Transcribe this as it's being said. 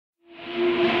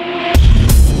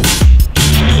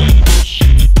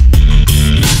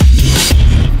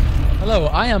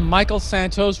am Michael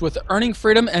Santos with Earning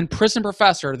Freedom and Prison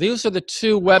Professor. These are the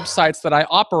two websites that I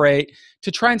operate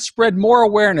to try and spread more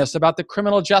awareness about the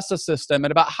criminal justice system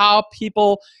and about how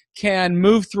people can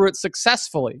move through it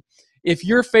successfully. If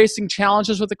you're facing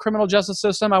challenges with the criminal justice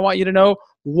system, I want you to know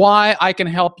why I can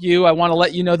help you. I want to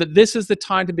let you know that this is the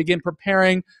time to begin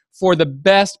preparing for the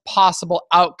best possible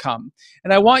outcome.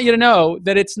 And I want you to know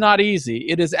that it's not easy.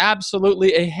 It is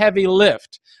absolutely a heavy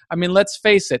lift. I mean, let's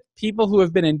face it, people who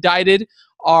have been indicted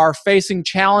are facing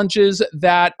challenges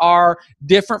that are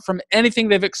different from anything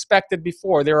they've expected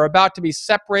before. They're about to be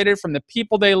separated from the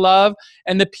people they love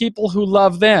and the people who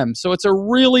love them. So it's a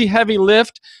really heavy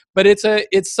lift, but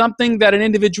it's something that an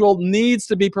individual needs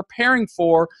to be preparing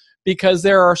for, because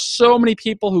there are so many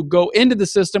people who go into the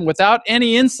system without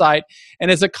any insight,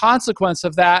 and as a consequence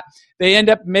of that, they end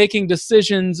up making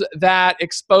decisions that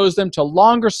expose them to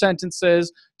longer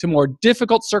sentences, to more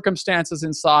difficult circumstances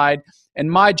inside,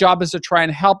 and my job is to try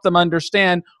and help them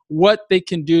understand what they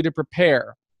can do to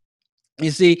prepare. You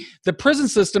see, the prison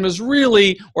system is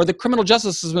really, or the criminal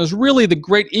justice system is really the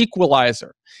great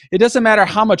equalizer. It doesn't matter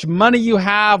how much money you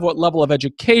have, what level of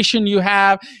education you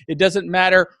have. It doesn't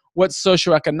matter what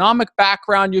socioeconomic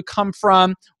background you come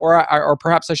from, or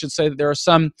perhaps I should say that there is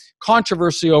some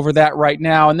controversy over that right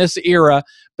now in this era.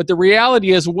 But the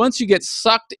reality is, once you get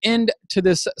sucked into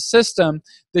this system,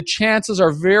 the chances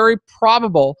are very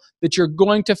probable that you're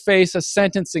going to face a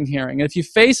sentencing hearing. And if you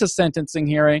face a sentencing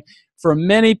hearing, for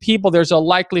many people, there's a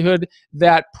likelihood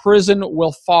that prison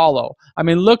will follow. I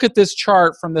mean, look at this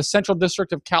chart from the Central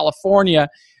District of California.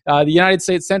 The United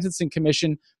States Sentencing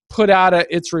Commission put out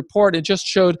its report. It just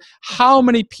showed how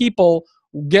many people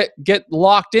get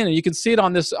locked in, and you can see it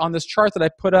on this chart that I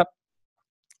put up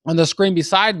on the screen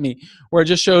beside me, where it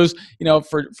just shows,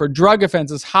 for drug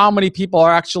offenses, how many people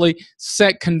are actually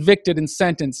convicted and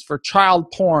sentenced. For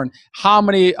child porn, how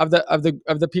many of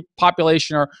the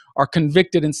population are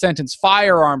convicted and sentenced.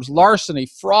 Firearms, larceny,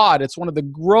 fraud. It's one of the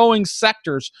growing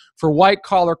sectors for white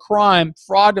collar crime,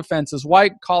 fraud offenses,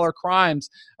 white collar crimes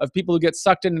of people who get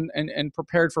sucked in and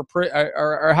prepared for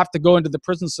or have to go into the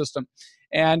prison system.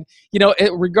 And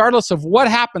regardless of what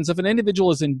happens, if an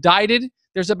individual is indicted,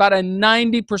 there's about a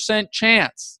 90%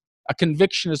 chance a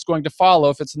conviction is going to follow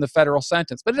if it's in the federal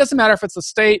sentence. But it doesn't matter if it's the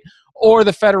state or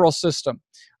the federal system,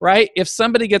 right? If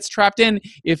somebody gets trapped in,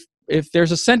 if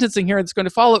there's a sentencing hearing that's going to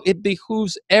follow, it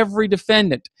behooves every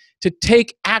defendant to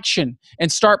take action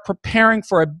and start preparing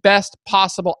for a best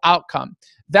possible outcome.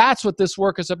 That's what this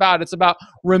work is about. It's about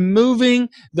removing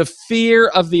the fear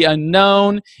of the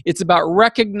unknown. It's about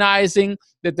recognizing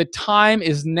that the time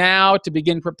is now to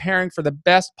begin preparing for the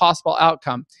best possible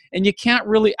outcome. And you can't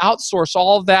really outsource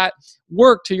all of that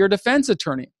work to your defense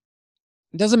attorney.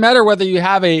 It doesn't matter whether you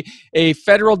have a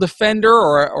federal defender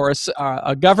or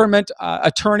a government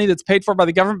attorney that's paid for by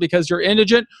the government because you're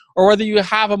indigent, or whether you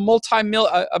have a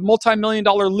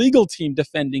multi-million-dollar legal team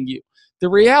defending you. The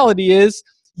reality is,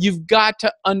 you've got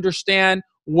to understand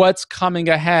what's coming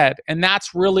ahead. And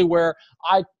that's really where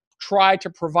I try to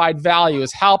provide value,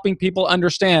 is helping people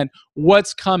understand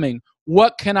what's coming.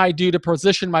 What can I do to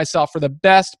position myself for the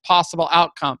best possible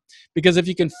outcome? Because if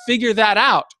you can figure that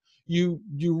out, you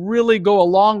really go a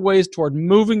long ways toward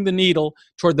moving the needle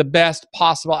toward the best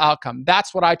possible outcome.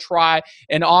 That's what I try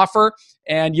and offer.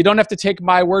 And you don't have to take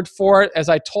my word for it. As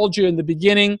I told you in the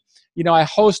beginning, I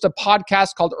host a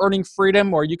podcast called Earning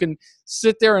Freedom, where you can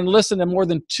sit there and listen to more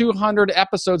than 200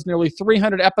 episodes, nearly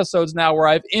 300 episodes now, where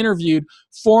I've interviewed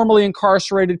formerly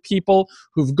incarcerated people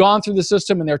who've gone through the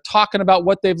system, and they're talking about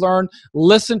what they've learned.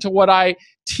 Listen to what I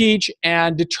teach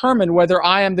and determine whether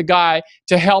I am the guy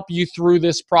to help you through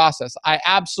this process. I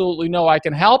absolutely know I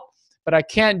can help, but I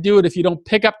can't do it if you don't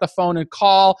pick up the phone and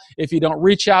call, if you don't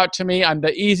reach out to me. I'm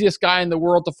the easiest guy in the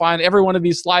world to find. Every one of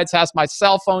these slides has my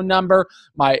cell phone number,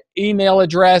 my email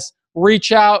address.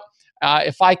 Reach out.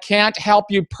 If I can't help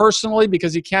you personally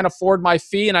because you can't afford my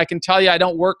fee, and I can tell you I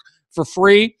don't work for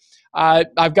free,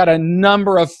 I've got a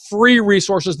number of free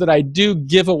resources that I do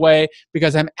give away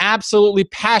because I'm absolutely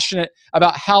passionate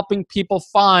about helping people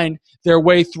find their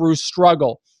way through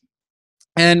struggle.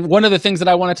 And one of the things that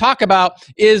I want to talk about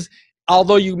is,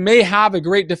 although you may have a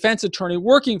great defense attorney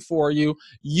working for you,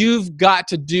 you've got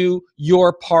to do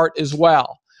your part as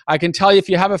well. I can tell you, if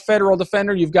you have a federal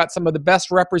defender, you've got some of the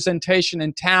best representation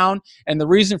in town. And the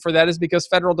reason for that is because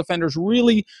federal defenders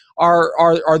really are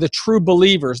the true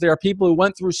believers. They are people who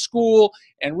went through school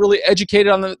and really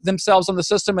educated themselves on the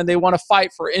system, and they want to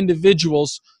fight for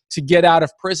individuals to get out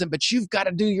of prison. But you've got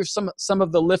to do some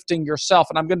of the lifting yourself.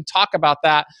 And I'm going to talk about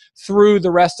that through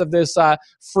the rest of this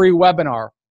free webinar.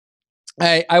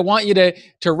 I want you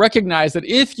to recognize that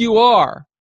if you are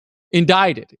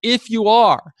indicted, if you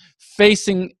are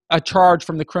facing a charge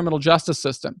from the criminal justice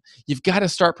system, you've got to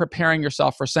start preparing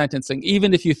yourself for sentencing.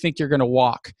 Even if you think you're going to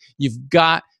walk, you've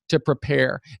got to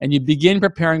prepare. And you begin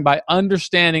preparing by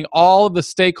understanding all of the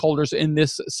stakeholders in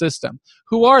this system.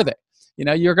 Who are they?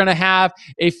 You're going to have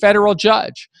a federal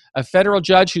judge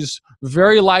who's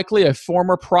very likely a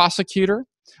former prosecutor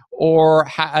or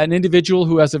an individual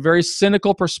who has a very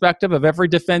cynical perspective of every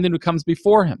defendant who comes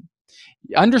before him.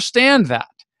 Understand that.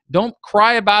 Don't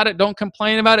cry about it. Don't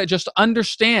complain about it. Just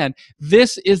understand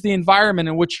this is the environment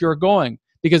in which you're going.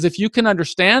 Because if you can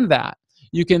understand that,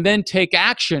 you can then take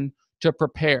action to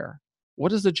prepare.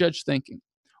 What is the judge thinking?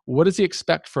 What does he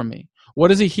expect from me? What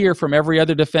does he hear from every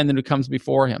other defendant who comes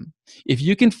before him? If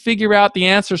you can figure out the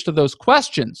answers to those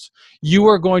questions, you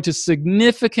are going to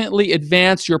significantly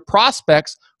advance your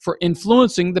prospects for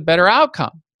influencing the better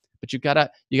outcome. But you gotta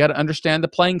understand the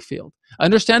playing field.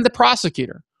 Understand the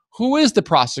prosecutor. Who is the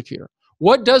prosecutor?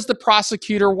 What does the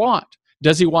prosecutor want?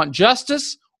 Does he want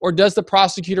justice, or does the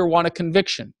prosecutor want a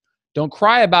conviction? Don't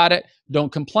cry about it.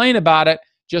 Don't complain about it.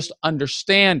 Just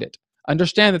understand it.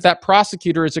 Understand that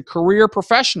prosecutor is a career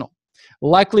professional,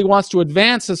 likely wants to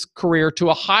advance his career to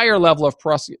a higher level of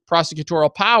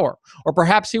prosecutorial power, or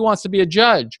perhaps he wants to be a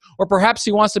judge, or perhaps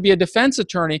he wants to be a defense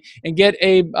attorney and get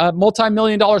a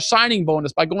multi-million-dollar signing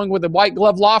bonus by going with a white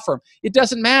glove law firm. It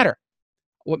doesn't matter.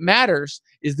 What matters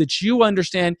is that you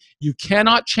understand you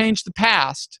cannot change the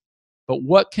past, but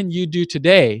what can you do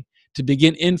today to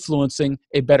begin influencing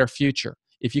a better future?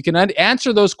 If you can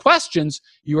answer those questions,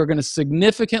 you are going to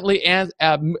significantly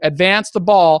advance the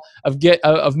ball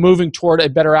of moving toward a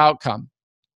better outcome.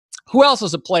 Who else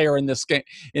is a player in this game,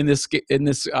 in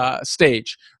this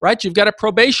stage? Right? You've got a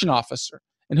probation officer,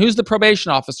 and who's the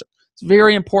probation officer? It's a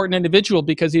very important individual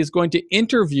because he is going to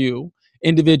interview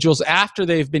individuals after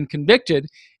they've been convicted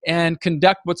and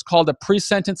conduct what's called a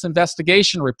pre-sentence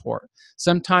investigation report,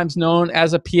 sometimes known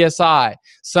as a PSI,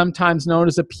 sometimes known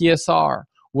as a PSR.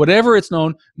 Whatever it's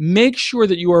known, make sure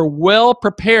that you are well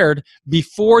prepared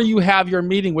before you have your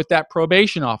meeting with that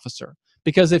probation officer.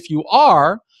 Because if you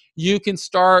are, you can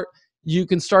start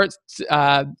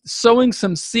sowing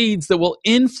some seeds that will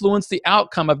influence the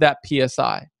outcome of that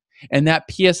PSI. And that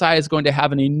PSI is going to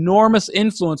have an enormous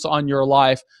influence on your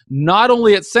life, not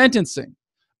only at sentencing,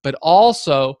 but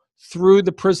also through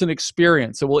the prison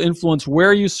experience. It will influence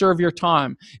where you serve your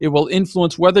time. It will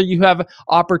influence whether you have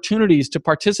opportunities to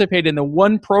participate in the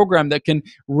one program that can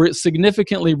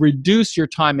significantly reduce your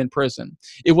time in prison.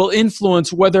 It will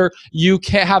influence whether you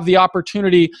can have the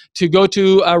opportunity to go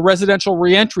to a residential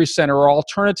reentry center or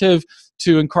alternative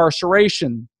to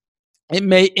incarceration. It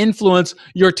may influence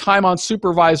your time on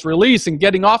supervised release and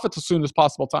getting off at the soonest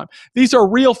possible time. These are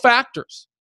real factors.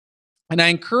 And I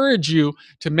encourage you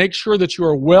to make sure that you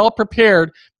are well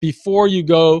prepared before you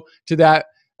go to that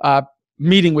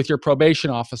meeting with your probation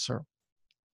officer.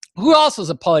 Who else is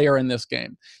a player in this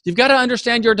game? You've got to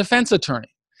understand your defense attorney.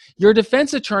 Your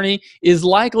defense attorney is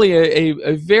likely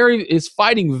is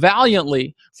fighting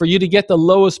valiantly for you to get the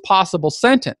lowest possible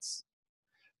sentence.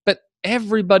 But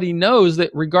everybody knows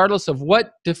that regardless of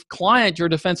what client your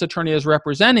defense attorney is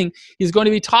representing, he's going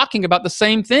to be talking about the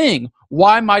same thing.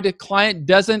 Why my client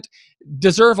doesn't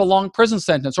deserve a long prison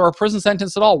sentence or a prison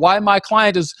sentence at all. Why my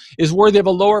client is worthy of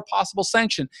a lower possible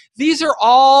sanction. These are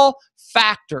all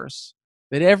factors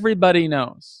that everybody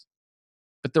knows.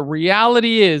 But the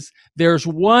reality is there's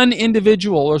one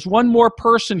individual, there's one more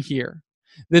person here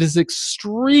that is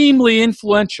extremely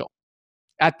influential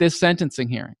at this sentencing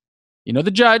hearing. You know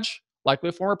the judge, likely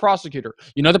a former prosecutor.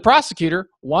 You know the prosecutor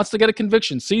wants to get a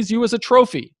conviction, sees you as a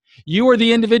trophy. You are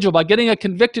the individual. By getting a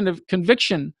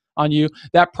conviction on you,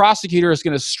 that prosecutor is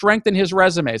going to strengthen his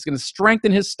resume. It's going to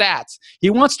strengthen his stats. He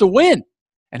wants to win.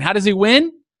 And how does he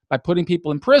win? By putting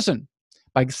people in prison,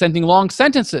 by sending long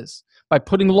sentences, by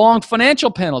putting long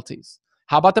financial penalties.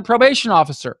 How about the probation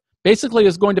officer? Basically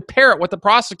is going to parrot what the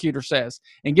prosecutor says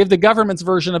and give the government's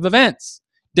version of events.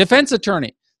 Defense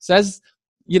attorney says,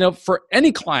 for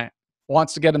any client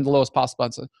wants to get him the lowest possible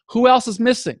answer. Who else is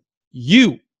missing?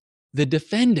 You, the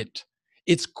defendant.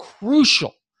 It's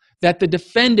crucial that the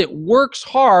defendant works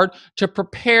hard to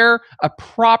prepare a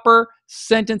proper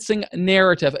sentencing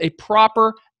narrative, a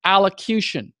proper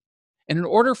allocution. And in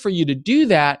order for you to do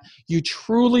that, you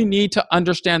truly need to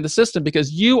understand the system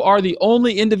because you are the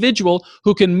only individual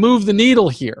who can move the needle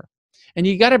here. And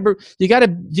you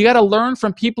gotta learn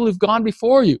from people who've gone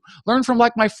before you. Learn from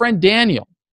like my friend Daniel,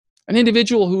 an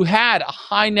individual who had a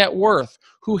high net worth,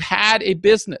 who had a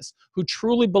business, who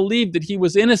truly believed that he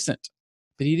was innocent,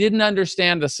 but he didn't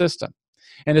understand the system.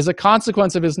 And as a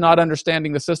consequence of his not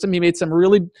understanding the system, he made some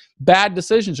really bad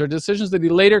decisions or decisions that he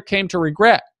later came to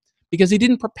regret. because he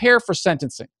didn't prepare for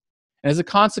sentencing. And as a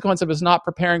consequence of his not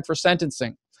preparing for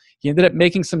sentencing, he ended up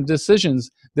making some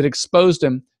decisions that exposed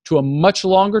him to a much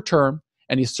longer term,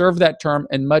 and he served that term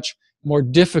in much more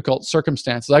difficult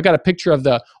circumstances. I got a picture of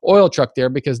the oil truck there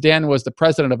because Dan was the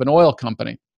president of an oil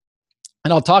company.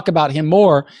 And I'll talk about him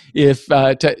more as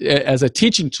a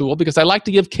teaching tool, because I like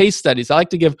to give case studies. I like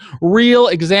to give real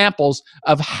examples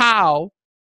of how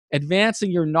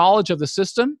advancing your knowledge of the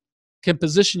system can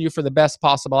position you for the best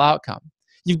possible outcome.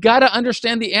 You've got to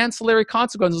understand the ancillary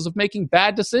consequences of making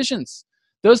bad decisions.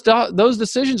 Those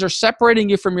decisions are separating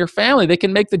you from your family. They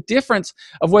can make the difference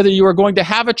of whether you are going to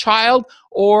have a child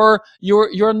or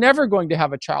you're never going to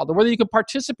have a child, or whether you can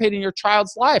participate in your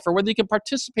child's life, or whether you can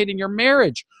participate in your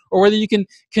marriage, or whether you can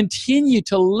continue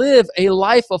to live a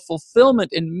life of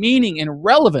fulfillment and meaning and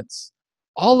relevance.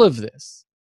 All of this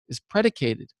is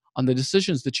predicated on the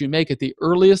decisions that you make at the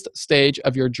earliest stage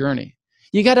of your journey.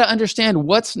 You got to understand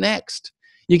what's next.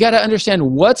 You got to understand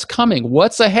what's coming,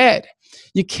 what's ahead.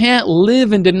 You can't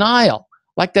live in denial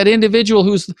like that individual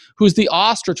who's the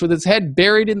ostrich with his head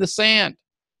buried in the sand,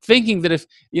 thinking that if,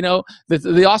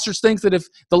 the ostrich thinks that if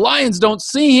the lions don't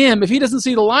see him, if he doesn't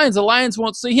see the lions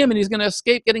won't see him, and he's going to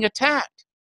escape getting attacked.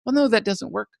 Well, no, that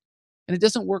doesn't work. And it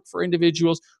doesn't work for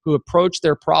individuals who approach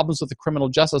their problems with the criminal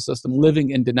justice system living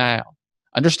in denial.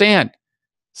 Understand,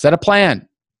 set a plan,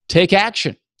 take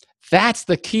action. That's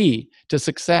the key to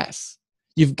success.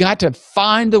 You've got to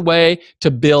find a way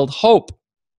to build hope.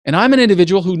 And I'm an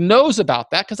individual who knows about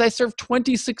that because I served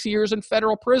 26 years in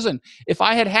federal prison. If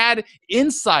I had had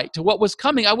insight to what was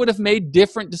coming, I would have made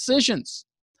different decisions.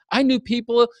 I knew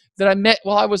people that I met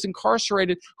while I was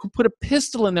incarcerated who put a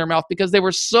pistol in their mouth because they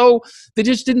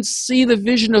just didn't see the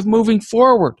vision of moving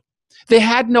forward. They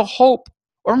had no hope.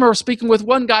 I remember speaking with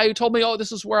one guy who told me, oh,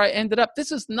 this is where I ended up.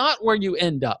 This is not where you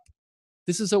end up.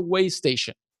 This is a way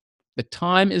station. The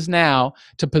time is now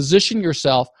to position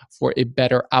yourself for a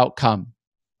better outcome.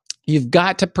 You've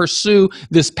got to pursue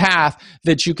this path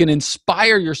that you can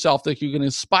inspire yourself, that you can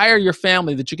inspire your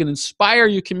family, that you can inspire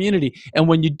your community. And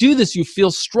when you do this, you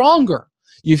feel stronger.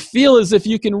 You feel as if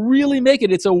you can really make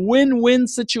it. It's a win-win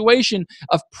situation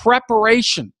of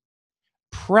preparation.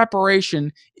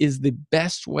 Preparation is the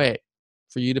best way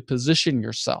for you to position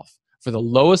yourself for the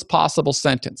lowest possible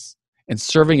sentence and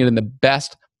serving it in the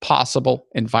best possible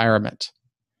environment.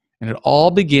 And it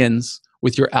all begins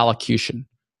with your allocution.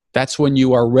 That's when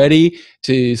you are ready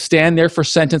to stand there for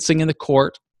sentencing in the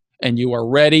court, and you are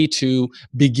ready to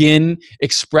begin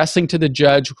expressing to the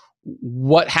judge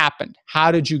what happened.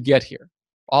 How did you get here?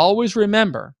 Always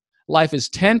remember, life is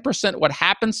 10% what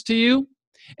happens to you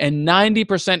and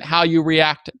 90% how you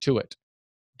react to it.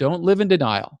 Don't live in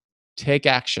denial. Take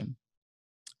action.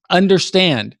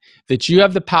 Understand that you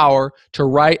have the power to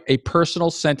write a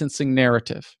personal sentencing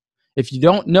narrative. If you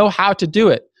don't know how to do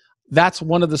it, that's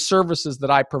one of the services that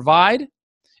I provide.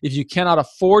 If you cannot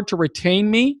afford to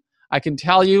retain me, I can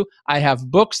tell you I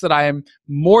have books that I am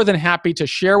more than happy to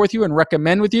share with you and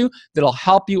recommend with you that'll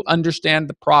help you understand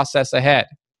the process ahead.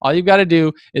 All you've got to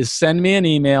do is send me an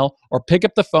email or pick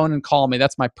up the phone and call me.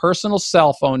 That's my personal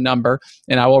cell phone number,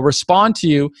 and I will respond to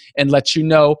you and let you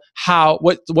know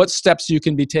what steps you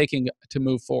can be taking to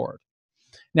move forward.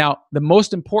 Now, the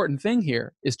most important thing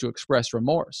here is to express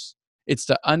remorse. It's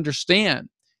to understand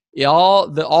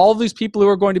all these people who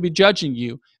are going to be judging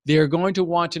you, they're going to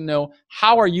want to know,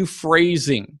 how are you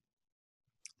phrasing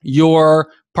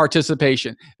your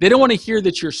participation? They don't want to hear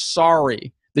that you're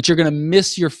sorry, that you're going to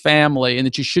miss your family, and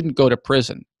that you shouldn't go to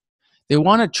prison. They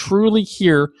want to truly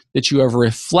hear that you have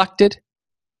reflected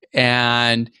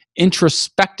and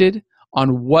introspected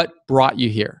on what brought you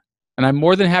here. And I'm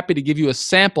more than happy to give you a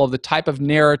sample of the type of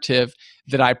narrative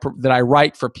that I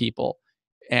write for people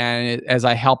and as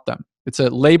I help them. It's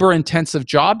a labor-intensive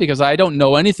job because I don't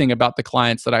know anything about the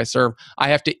clients that I serve. I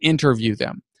have to interview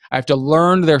them. I have to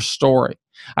learn their story.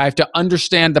 I have to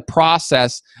understand the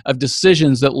process of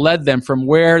decisions that led them from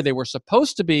where they were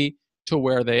supposed to be to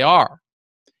where they are.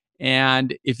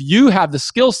 And if you have the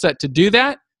skill set to do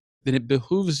that, then it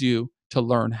behooves you to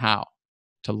learn how.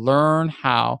 To learn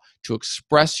how to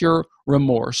express your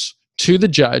remorse to the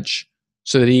judge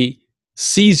so that he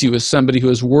sees you as somebody who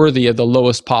is worthy of the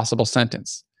lowest possible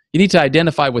sentence. You need to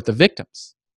identify with the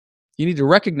victims. You need to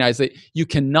recognize that you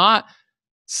cannot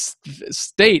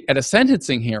state at a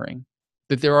sentencing hearing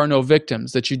that there are no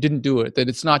victims, that you didn't do it, that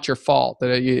it's not your fault,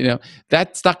 that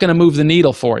that's not going to move the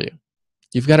needle for you.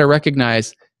 You've got to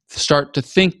recognize, start to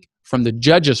think from the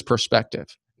judge's perspective,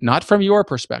 not from your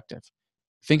perspective.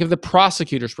 Think of the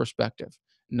prosecutor's perspective,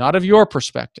 not of your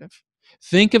perspective.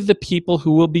 Think of the people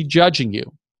who will be judging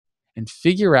you and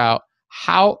figure out,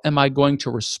 how am I going to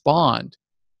respond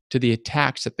to the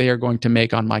attacks that they are going to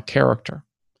make on my character?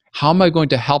 How am I going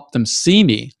to help them see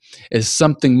me as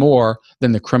something more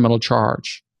than the criminal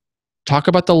charge? Talk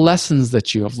about the lessons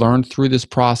that you have learned through this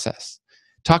process.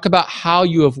 Talk about how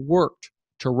you have worked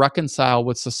to reconcile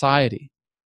with society.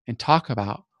 And talk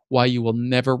about why you will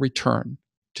never return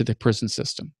to the prison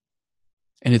system.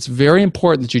 And it's very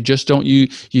important that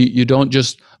you don't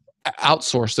just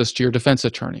outsource this to your defense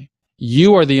attorney.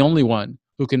 You are the only one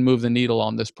who can move the needle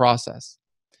on this process.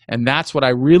 And that's what I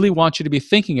really want you to be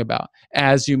thinking about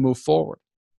as you move forward.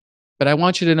 But I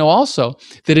want you to know also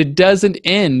that it doesn't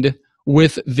end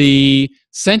with the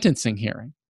sentencing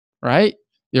hearing, right?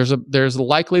 There's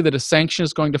likely that a sanction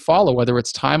is going to follow, whether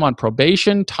it's time on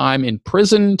probation, time in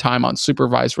prison, time on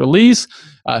supervised release,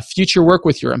 future work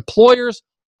with your employers.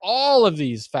 All of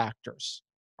these factors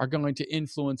are going to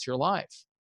influence your life.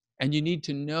 And you need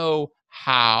to know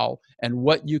how and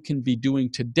what you can be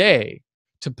doing today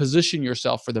to position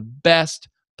yourself for the best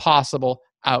possible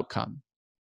outcome.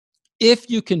 If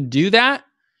you can do that,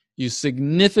 you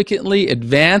significantly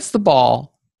advance the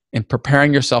ball in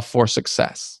preparing yourself for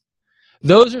success.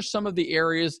 Those are some of the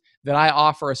areas that I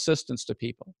offer assistance to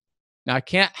people. Now, I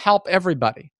can't help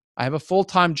everybody. I have a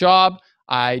full-time job.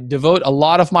 I devote a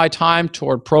lot of my time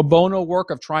toward pro bono work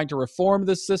of trying to reform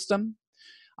this system.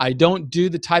 I don't do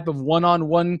the type of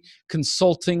one-on-one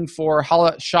consulting for how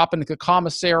to shop in the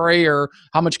commissary or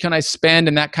how much can I spend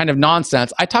and that kind of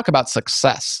nonsense. I talk about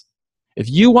success. If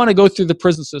you want to go through the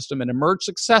prison system and emerge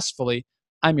successfully,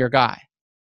 I'm your guy.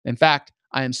 In fact,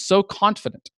 I am so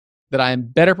confident that I am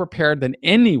better prepared than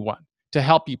anyone to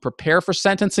help you prepare for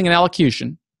sentencing and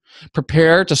elocution,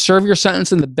 prepare to serve your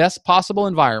sentence in the best possible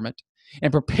environment,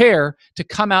 and prepare to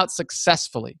come out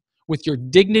successfully with your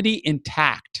dignity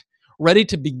intact, ready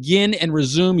to begin and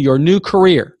resume your new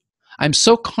career. I'm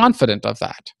so confident of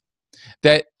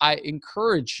that I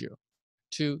encourage you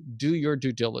to do your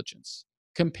due diligence.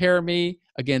 Compare me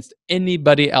against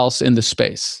anybody else in the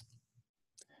space,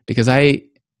 because I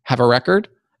have a record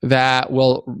that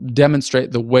will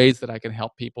demonstrate the ways that I can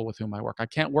help people with whom I work. I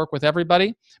can't work with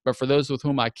everybody, but for those with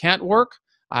whom I can't work,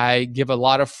 I give a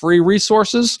lot of free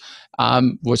resources,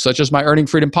 such as my Earning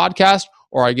Freedom podcast,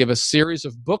 or I give a series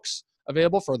of books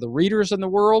available for the readers in the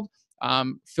world,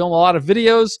 film a lot of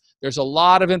videos. There's a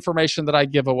lot of information that I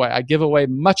give away. I give away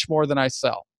much more than I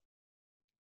sell.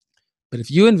 But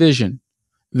if you envision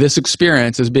this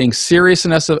experience as being serious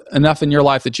enough in your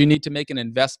life that you need to make an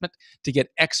investment to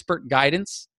get expert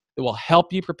guidance that will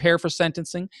help you prepare for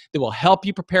sentencing, that will help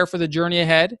you prepare for the journey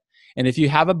ahead, and if you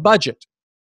have a budget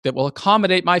that will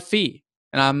accommodate my fee,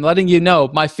 and I'm letting you know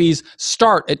my fees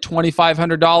start at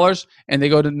 $2,500 and they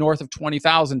go to north of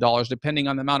 $20,000 depending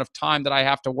on the amount of time that I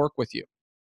have to work with you.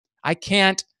 I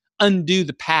can't undo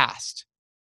the past,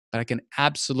 but I can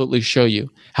absolutely show you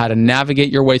how to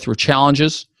navigate your way through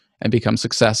challenges and become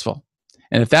successful.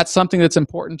 And if that's something that's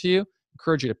important to you, I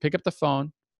encourage you to pick up the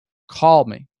phone, call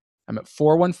me. I'm at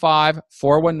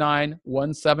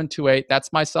 415-419-1728.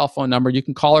 That's my cell phone number. You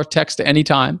can call or text at any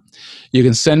time. You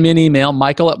can send me an email,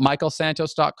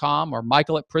 michael@michaelsantos.com or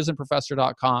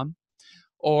michael@prisonprofessor.com.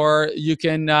 Or you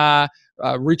can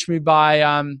reach me by,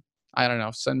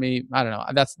 send me,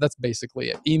 that's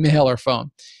basically it, email or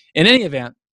phone. In any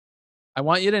event, I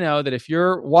want you to know that if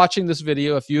you're watching this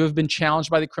video, if you have been challenged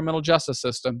by the criminal justice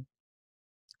system,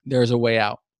 there's a way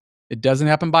out. It doesn't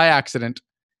happen by accident,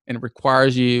 and it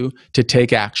requires you to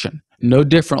take action, no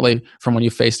differently from when you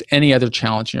faced any other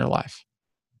challenge in your life.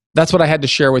 That's what I had to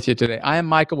share with you today. I am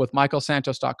Michael with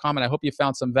michaelsantos.com, and I hope you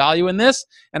found some value in this,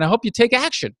 and I hope you take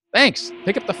action. Thanks.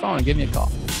 Pick up the phone and give me a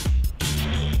call.